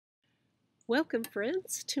Welcome,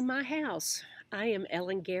 friends, to my house. I am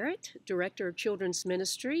Ellen Garrett, Director of Children's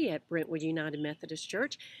Ministry at Brentwood United Methodist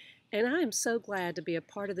Church, and I am so glad to be a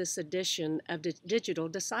part of this edition of Digital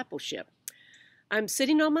Discipleship. I'm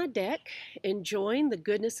sitting on my deck, enjoying the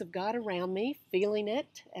goodness of God around me, feeling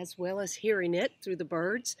it as well as hearing it through the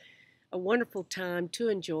birds. A wonderful time to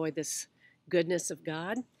enjoy this goodness of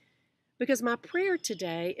God, because my prayer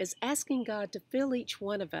today is asking God to fill each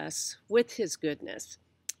one of us with His goodness,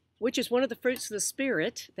 which is one of the fruits of the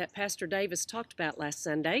Spirit that Pastor Davis talked about last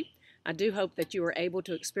Sunday. I do hope that you were able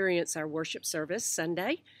to experience our worship service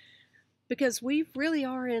Sunday, because we really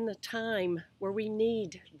are in a time where we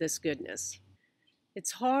need this goodness.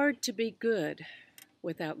 It's hard to be good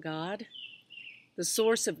without God. The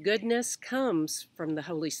source of goodness comes from the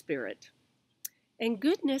Holy Spirit. And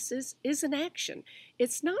goodness is an action.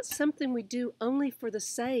 It's not something we do only for the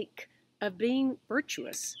sake of being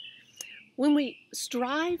virtuous. When we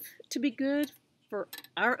strive to be good for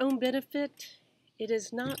our own benefit, it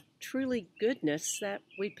is not truly goodness that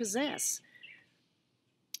we possess.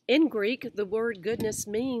 In Greek, the word goodness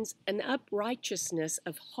means an uprightness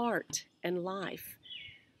of heart and life.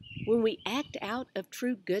 When we act out of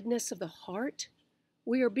true goodness of the heart,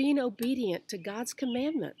 we are being obedient to God's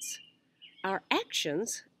commandments. Our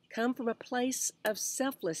actions come from a place of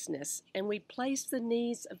selflessness, and we place the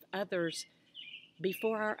needs of others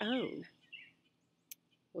before our own.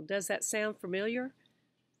 Well, does that sound familiar?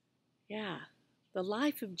 Yeah. The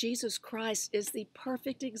life of Jesus Christ is the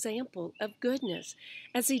perfect example of goodness.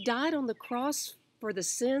 As He died on the cross for the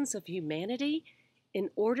sins of humanity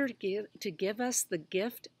in order to give us the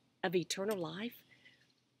gift of eternal life,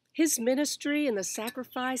 His ministry and the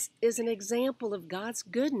sacrifice is an example of God's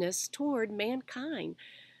goodness toward mankind.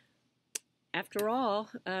 After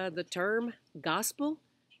all, the term gospel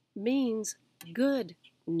means good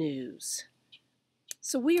news.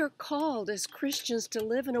 So we are called as Christians to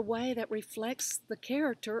live in a way that reflects the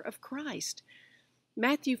character of Christ.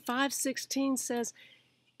 Matthew 5:16 says,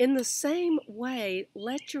 "In the same way,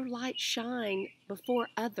 let your light shine before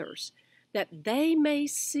others, that they may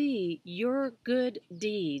see your good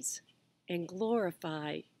deeds and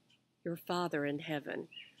glorify your Father in heaven."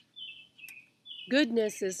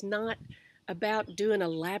 Goodness is not about doing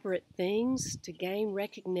elaborate things to gain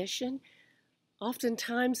recognition.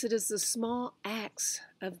 Oftentimes it is the small acts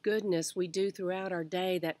of goodness we do throughout our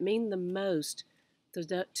day that mean the most to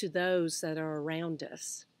those that are around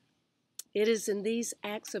us. It is in these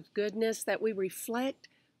acts of goodness that we reflect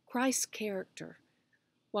Christ's character.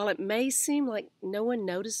 While it may seem like no one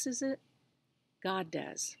notices it, God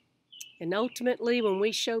does. And ultimately, when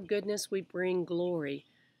we show goodness, we bring glory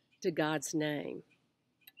to God's name.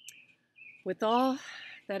 With all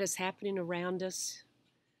that is happening around us,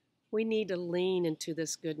 we need to lean into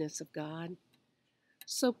this goodness of God.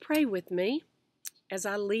 So pray with me as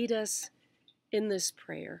I lead us in this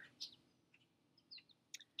prayer.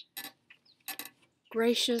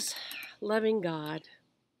 Gracious, loving God,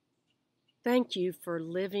 thank you for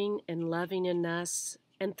living and loving in us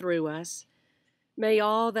and through us. May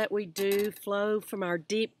all that we do flow from our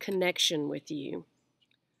deep connection with you.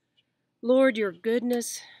 Lord, your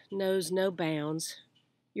goodness knows no bounds.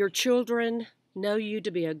 Your children know you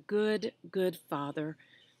to be a good, good Father,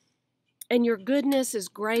 and your goodness is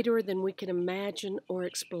greater than we can imagine or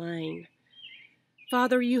explain.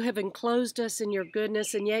 Father, you have enclosed us in your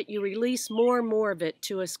goodness, and yet you release more and more of it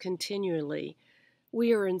to us continually.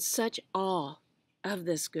 We are in such awe of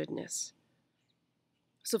this goodness.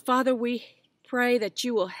 So, Father, we pray that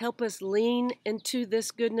you will help us lean into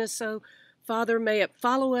this goodness. So, Father, may it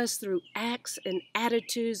follow us through acts and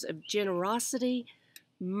attitudes of generosity,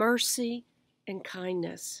 mercy, and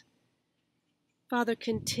kindness. Father,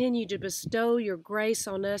 continue to bestow your grace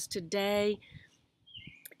on us today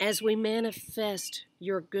as we manifest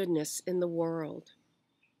your goodness in the world.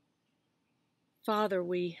 Father,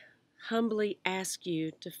 we humbly ask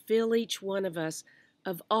you to fill each one of us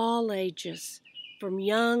of all ages, from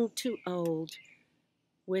young to old,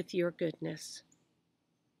 with your goodness.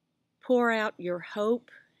 Pour out your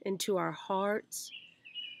hope into our hearts.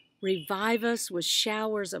 Revive us with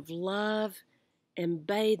showers of love and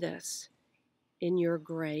bathe us in your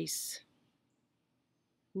grace.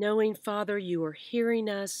 Knowing, Father, you are hearing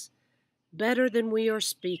us better than we are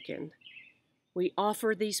speaking, we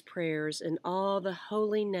offer these prayers in all the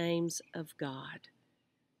holy names of God.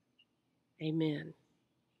 Amen.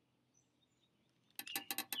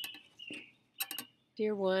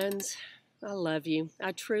 Dear ones, I love you.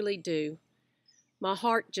 I truly do. My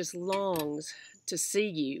heart just longs to see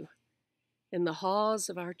you in the halls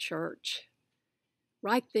of our church,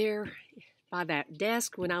 right there by that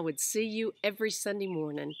desk when I would see you every Sunday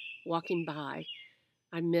morning walking by.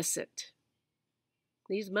 I miss it.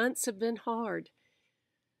 These months have been hard,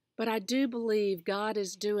 but I do believe God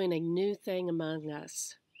is doing a new thing among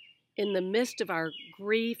us. In the midst of our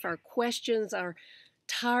grief, our questions, our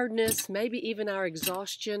tiredness, maybe even our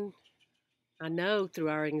exhaustion, I know through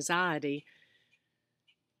our anxiety,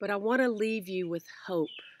 but I want to leave you with hope.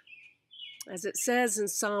 As it says in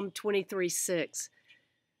Psalm 23:6,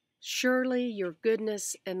 surely your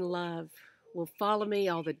goodness and love will follow me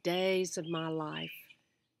all the days of my life,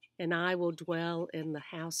 and I will dwell in the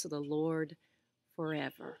house of the Lord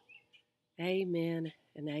forever. Amen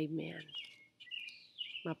and amen.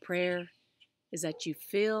 My prayer is that you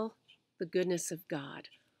feel the goodness of God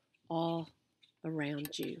all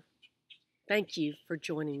around you. Thank you for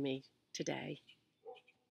joining me today.